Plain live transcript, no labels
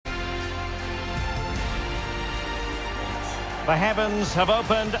The heavens have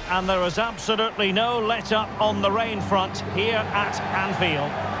opened and there is absolutely no let-up on the rain front here at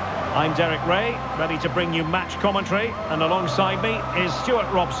Anfield. I'm Derek Ray, ready to bring you match commentary, and alongside me is Stuart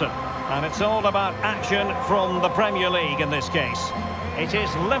Robson. And it's all about action from the Premier League in this case. It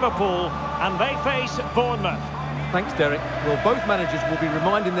is Liverpool and they face Bournemouth. Thanks, Derek. Well, both managers will be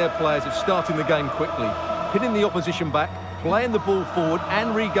reminding their players of starting the game quickly, pinning the opposition back, playing the ball forward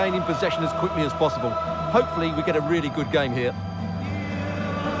and regaining possession as quickly as possible. Hopefully we get a really good game here.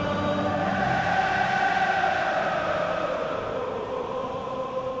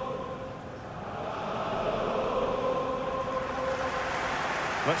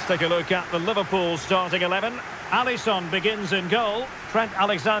 Let's take a look at the Liverpool starting 11. Alisson begins in goal. Trent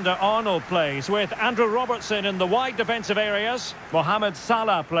Alexander-Arnold plays with Andrew Robertson in the wide defensive areas. Mohamed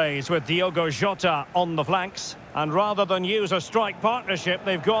Salah plays with Diogo Jota on the flanks. And rather than use a strike partnership,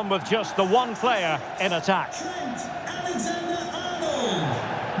 they've gone with just the one player in attack. Trent Alexander-Arnold.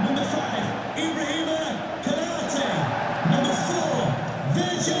 Number 5, Ibrahima Konate. Number 4,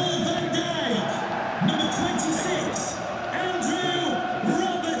 Virgil van Dijk. Number 26, Andrew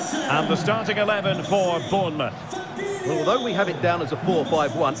Robertson. And the starting 11 for Bournemouth. Well, although we have it down as a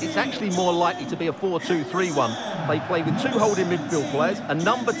 4-5-1, it's actually more likely to be a 4-2-3-1. They play with 2 holding midfield players, a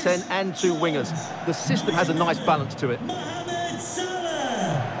number 10 and 2 wingers. The system has a nice balance to it. Mohamed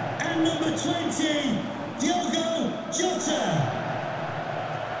Salah. And number 20, Diogo Jota.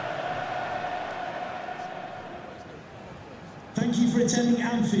 Thank you for attending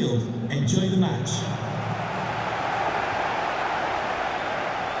Anfield. Enjoy the match.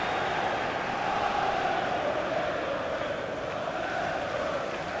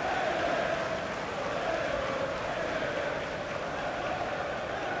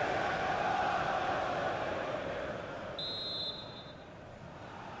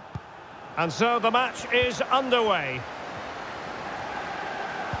 And so the match is underway.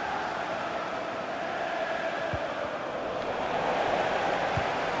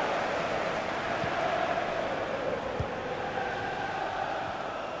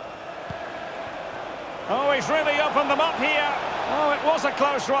 Oh, he's really opened them up here. Oh, it was a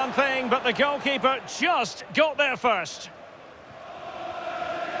close run thing, but the goalkeeper just got there first.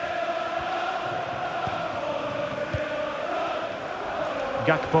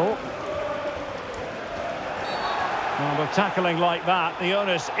 Gakpo. Well, with tackling like that, the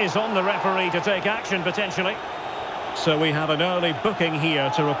onus is on the referee to take action, potentially. So we have an early booking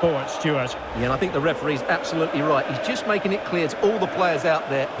here to report, Stuart. Yeah, and I think the referee's absolutely right. He's just making it clear to all the players out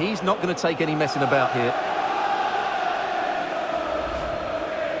there, he's not going to take any messing about here.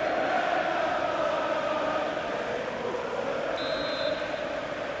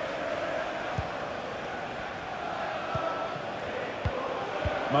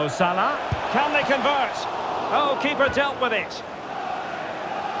 Mo Salah, can they convert? Oh, keeper dealt with it.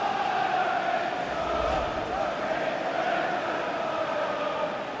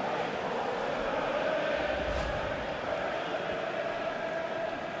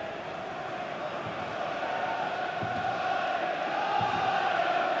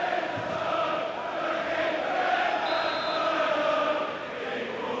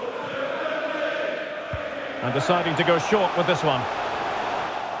 And deciding to go short with this one.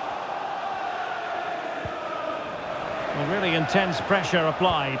 Really intense pressure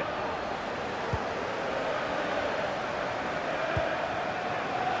applied.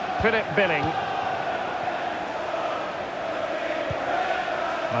 Philip Billing.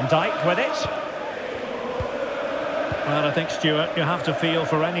 Van Dijk with it. Well, I think, Stuart, you have to feel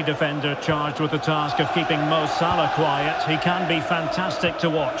for any defender charged with the task of keeping Mo Salah quiet. He can be fantastic to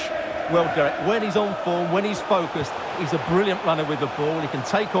watch. Well, Derek, when he's on form, when he's focused, he's a brilliant runner with the ball. He can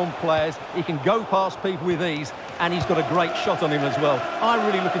take on players, he can go past people with ease, and he's got a great shot on him as well. I'm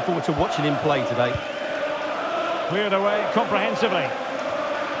really looking forward to watching him play today. Cleared away comprehensively.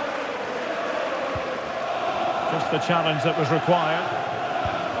 Just the challenge that was required.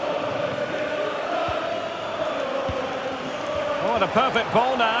 Oh, and a perfect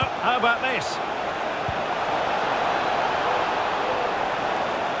ball now. How about this?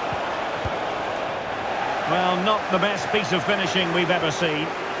 Well, not the best piece of finishing we've ever seen.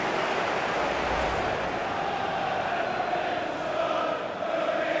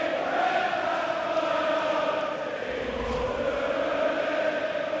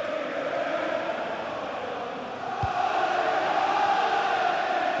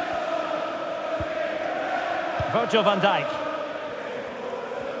 Virgil van Dijk.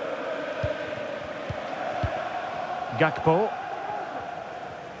 Gakpo.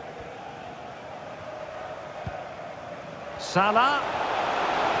 Salah.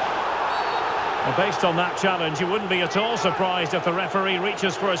 Well, based on that challenge, you wouldn't be at all surprised if the referee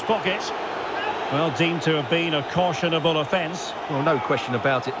reaches for his pocket. Well, deemed to have been a cautionable offence. Well, no question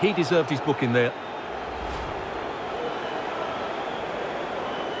about it. He deserved his booking there.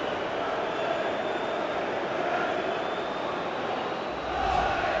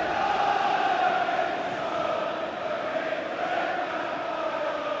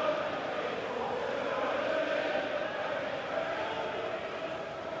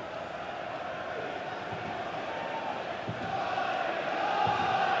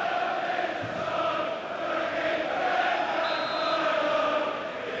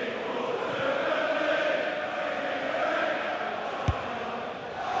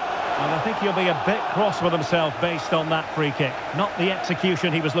 And I think he'll be a bit cross with himself based on that free kick. Not the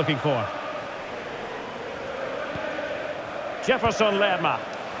execution he was looking for. Jefferson Lerma.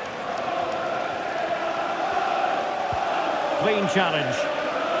 Clean challenge.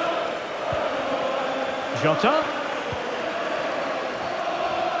 Jota.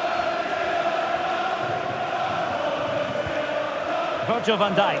 Virgil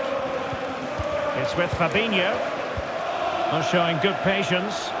van Dijk. It's with Fabinho. Not showing good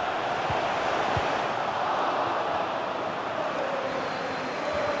patience.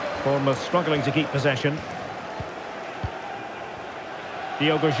 Bournemouth struggling to keep possession.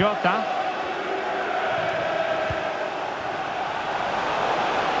 Diogo Jota.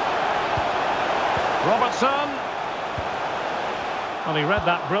 Robertson. Well, he read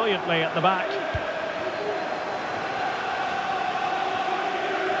that brilliantly at the back.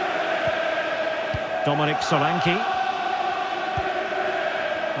 Dominic Solanke.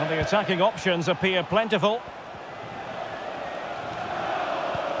 Well, the attacking options appear plentiful.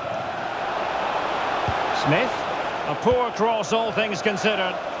 Smith. A poor cross, all things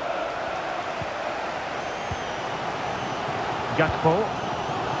considered. Gakpo.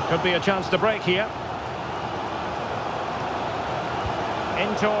 Could be a chance to break here.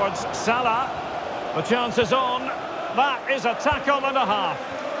 In towards Salah. The chance is on. That is a tackle and a half.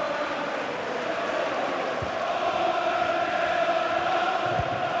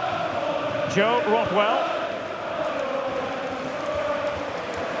 Joe Rothwell.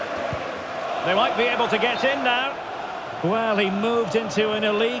 They might be able to get in now. Well, he moved into an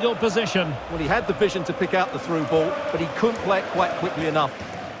illegal position. Well, he had the vision to pick out the through ball, but he couldn't play it quite quickly enough.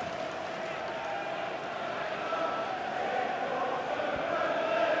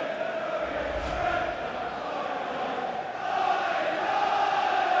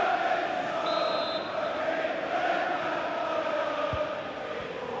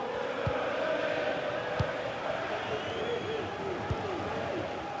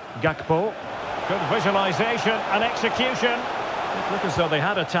 Gakpo. Good visualisation and execution. It looked as though they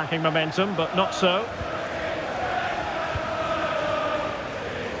had attacking momentum, but not so.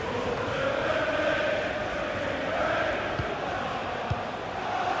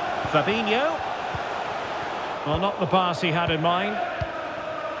 Fabinho. Well, not the pass he had in mind.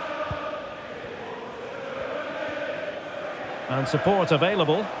 And support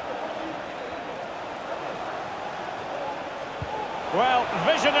available. Well,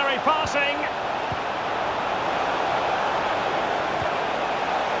 visionary passing.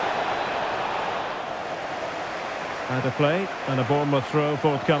 Out of play, and a Bournemouth throw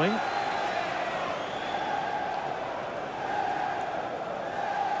forthcoming.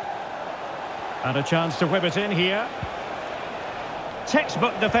 And a chance to whip it in here.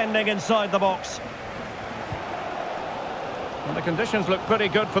 Textbook defending inside the box. And the conditions look pretty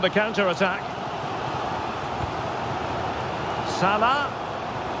good for the counter-attack. Salah.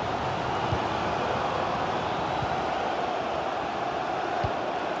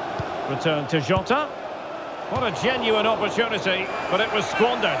 Return to Jota. What a genuine opportunity, but it was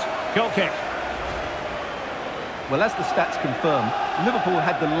squandered. Goal kick. Well, as the stats confirm, Liverpool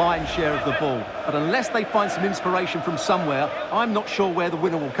had the lion's share of the ball. But unless they find some inspiration from somewhere, I'm not sure where the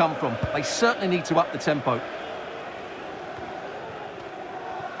winner will come from. They certainly need to up the tempo.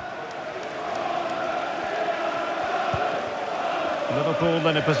 Liverpool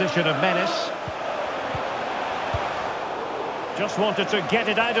in a position of menace. Just wanted to get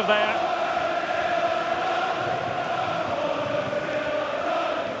it out of there.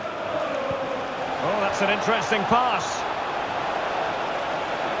 Oh, that's an interesting pass.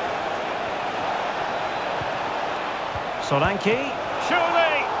 Solanke.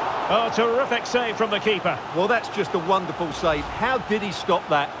 Surely! Oh, terrific save from the keeper. Well, that's just a wonderful save. How did he stop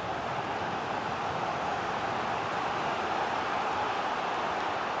that?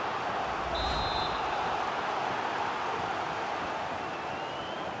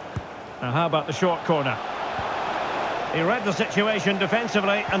 Now, how about the short corner? He read the situation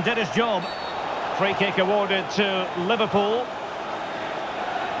defensively and did his job. Free kick awarded to Liverpool.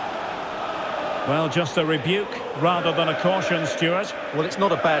 Well, just a rebuke rather than a caution, Stuart. Well, it's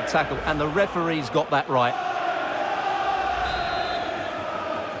not a bad tackle, and the referee's got that right.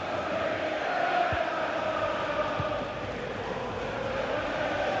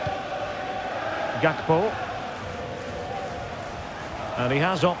 Gakpo. And he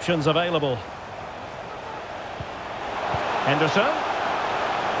has options available. Henderson.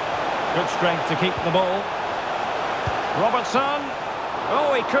 Good strength to keep the ball. Robertson.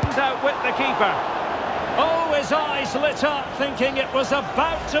 Oh, he couldn't outwit the keeper. Oh, his eyes lit up, thinking it was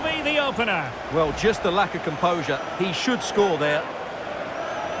about to be the opener. Well, just the lack of composure. He should score there.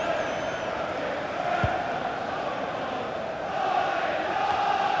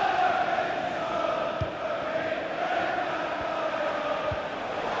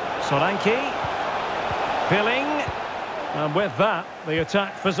 Solanke. Billing. And with that, the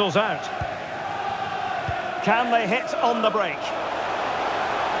attack fizzles out. Can they hit on the break?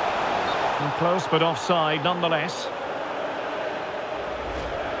 And close, but offside nonetheless.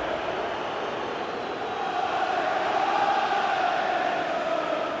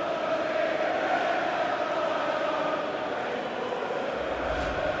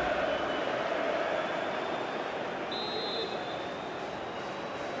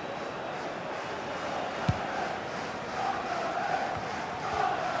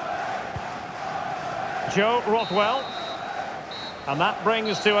 Joe Rothwell. And that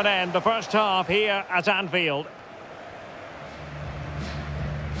brings to an end the first half here at Anfield.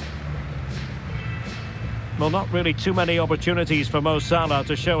 Well, not really too many opportunities for Mo Salah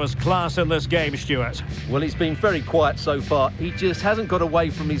to show us class in this game, Stuart. Well, he's been very quiet so far. He just hasn't got away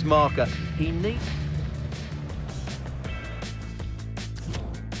from his marker. He needs...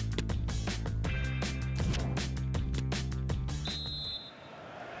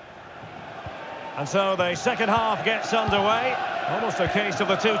 And so the second half gets underway. Almost a case of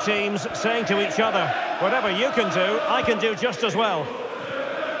the two teams saying to each other, whatever you can do, I can do just as well.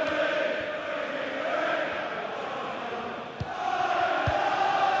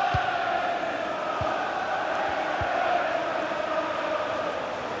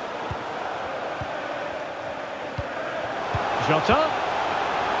 Jota.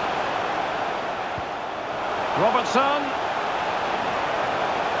 Robertson.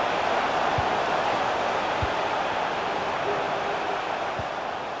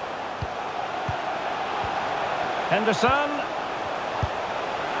 Henderson.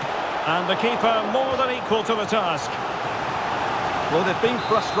 And the keeper more than equal to the task. Well, they've been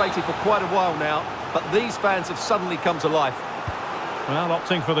frustrated for quite a while now, but these fans have suddenly come to life. Well,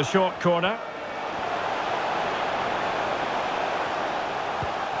 opting for the short corner.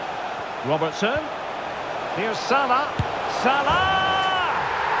 Robertson. Here's Salah. Salah!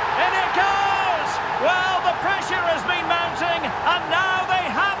 In it goes! Well, the pressure has been mounting, and now they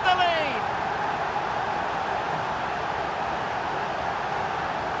have the lead.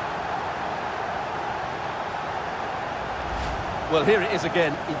 Well, here it is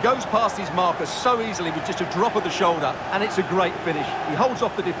again. He goes past his marker so easily with just a drop of the shoulder, and it's a great finish. He holds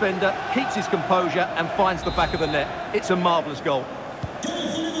off the defender, keeps his composure, and finds the back of the net. It's a marvellous goal.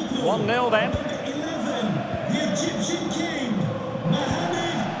 1-0 then. 11, the Egyptian King,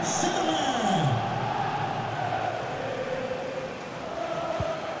 Mohamed Salah.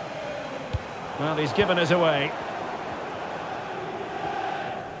 Well, he's given us away.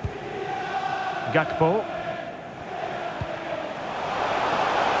 Gakpo.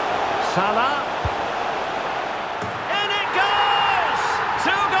 Salah. In it goes! 2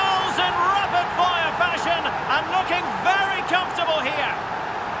 goals in rapid-fire fashion and looking very comfortable here.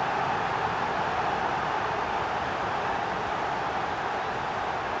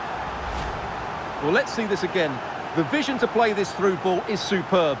 Well, let's see this again. The vision to play this through ball is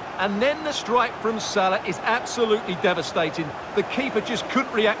superb. And then the strike from Salah is absolutely devastating. The keeper just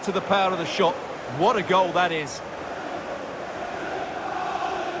couldn't react to the power of the shot. What a goal that is.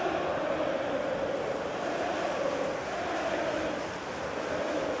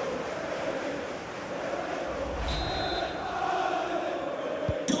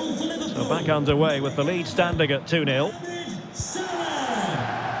 So back underway with the lead standing at 2-0.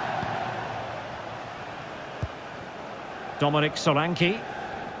 Dominic Solanke.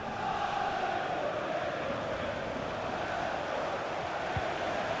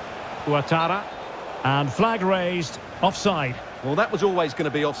 Ouattara. And flag raised, offside. Well, that was always going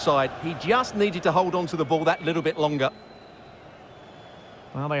to be offside. He just needed to hold on to the ball that little bit longer.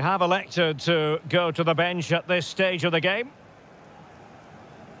 Well, they have elected to go to the bench at this stage of the game.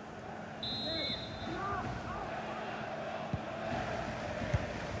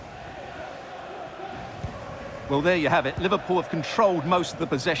 Well, there you have it. Liverpool have controlled most of the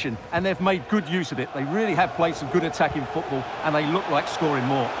possession, and they've made good use of it. They really have played some good attacking football, and they look like scoring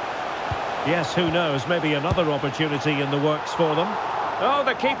more. Yes, who knows, maybe another opportunity in the works for them. Oh,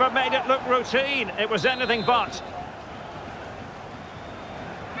 the keeper made it look routine. It was anything but.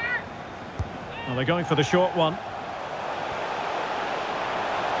 Well, they're going for the short one.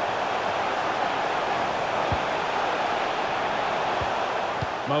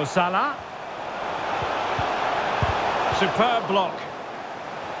 Mo Salah. Superb block.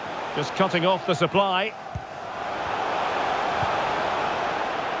 Just cutting off the supply.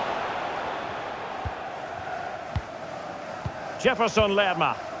 Jefferson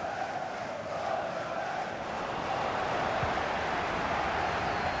Lerma.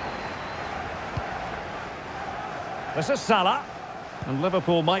 This is Salah. And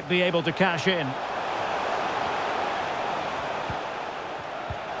Liverpool might be able to cash in.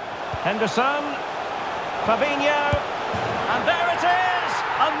 Henderson. Fabinho. And there it is!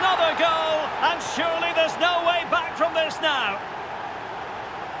 Another goal! And surely there's no way back from this now.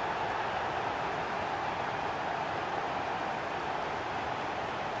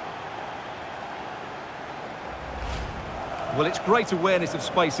 Well, it's great awareness of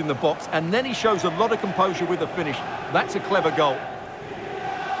space in the box, and then he shows a lot of composure with the finish. That's a clever goal.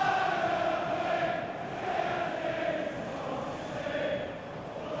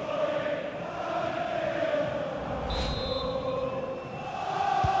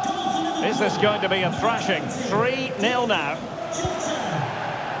 Is this going to be a thrashing? 3-0 now.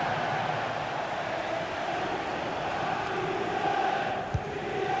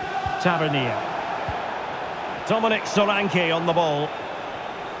 Tavernier. Dominic Solanke on the ball.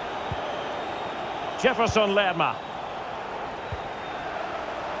 Jefferson Lerma.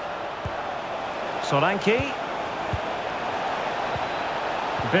 Solanke.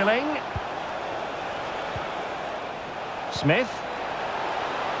 Billing. Smith.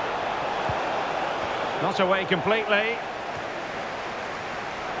 Not away completely.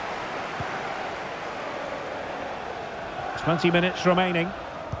 Twenty minutes remaining.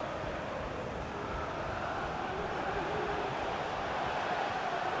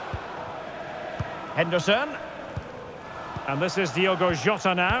 Henderson. And this is Diogo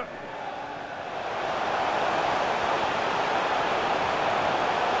Jota now.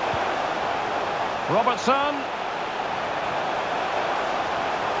 Robertson.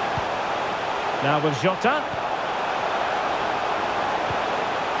 Now with Jota.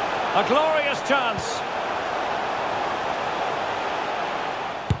 A glorious chance.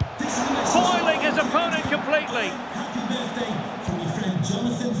 Foiling his opponent completely. Happy birthday from your friend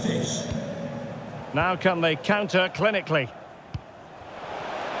Jonathan Fish. Now can they counter clinically?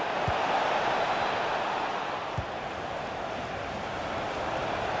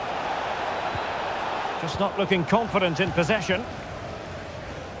 Just not looking confident in possession.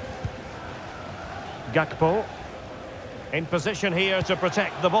 Gakpo in position here to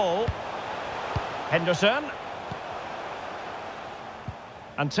protect the ball. Henderson.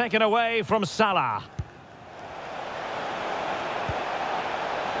 And taken away from Salah.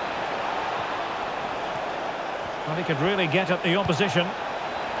 Well, he could really get at the opposition.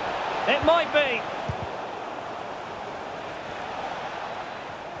 It might be.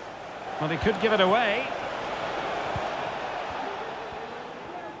 Well, he could give it away.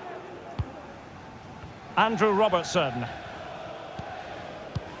 Andrew Robertson.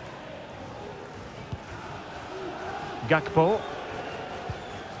 Gakpo.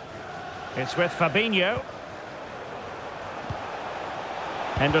 It's with Fabinho.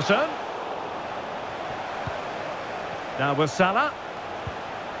 Henderson. Now with Salah.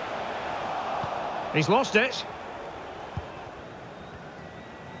 He's lost it.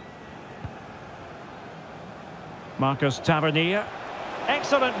 Marcus Tavernier.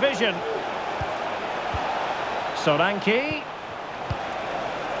 Excellent vision. Solanke.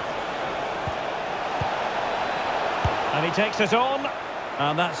 And he takes it on.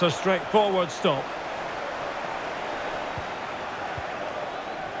 And that's a straightforward stop.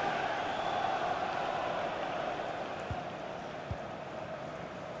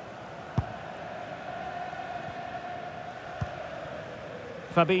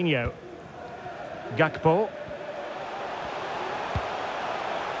 Fabinho. Gakpo.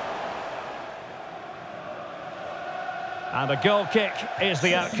 And a goal kick is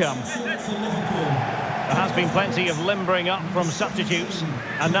the outcome. There has been plenty of limbering up from substitutes,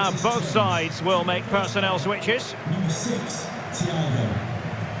 and now both sides will make personnel switches. Number 6, Thiago.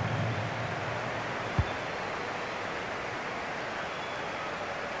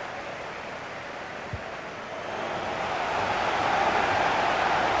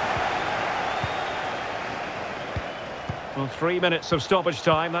 Well, 3 minutes of stoppage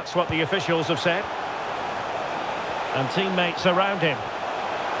time, that's what the officials have said. And teammates around him.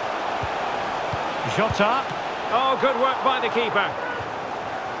 Jota. Oh, good work by the keeper.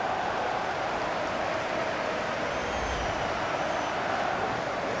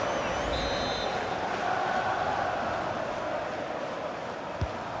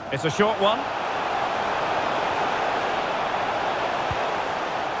 It's a short one.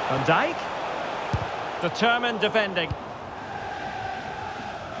 Van Dijk. Determined defending.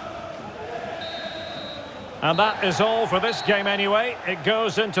 And that is all for this game anyway. It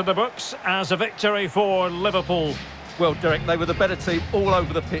goes into the books as a victory for Liverpool. Well, Derek, they were the better team all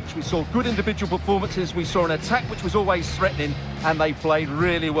over the pitch. We saw good individual performances. We saw an attack which was always threatening, and they played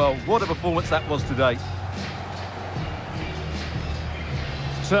really well. What a performance that was today.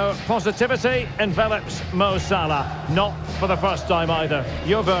 So, positivity envelops Mo Salah. Not for the first time either.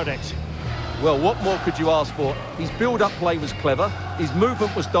 Your verdict? Well, what more could you ask for? His build-up play was clever, his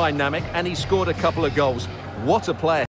movement was dynamic, and he scored a couple of goals. What a player.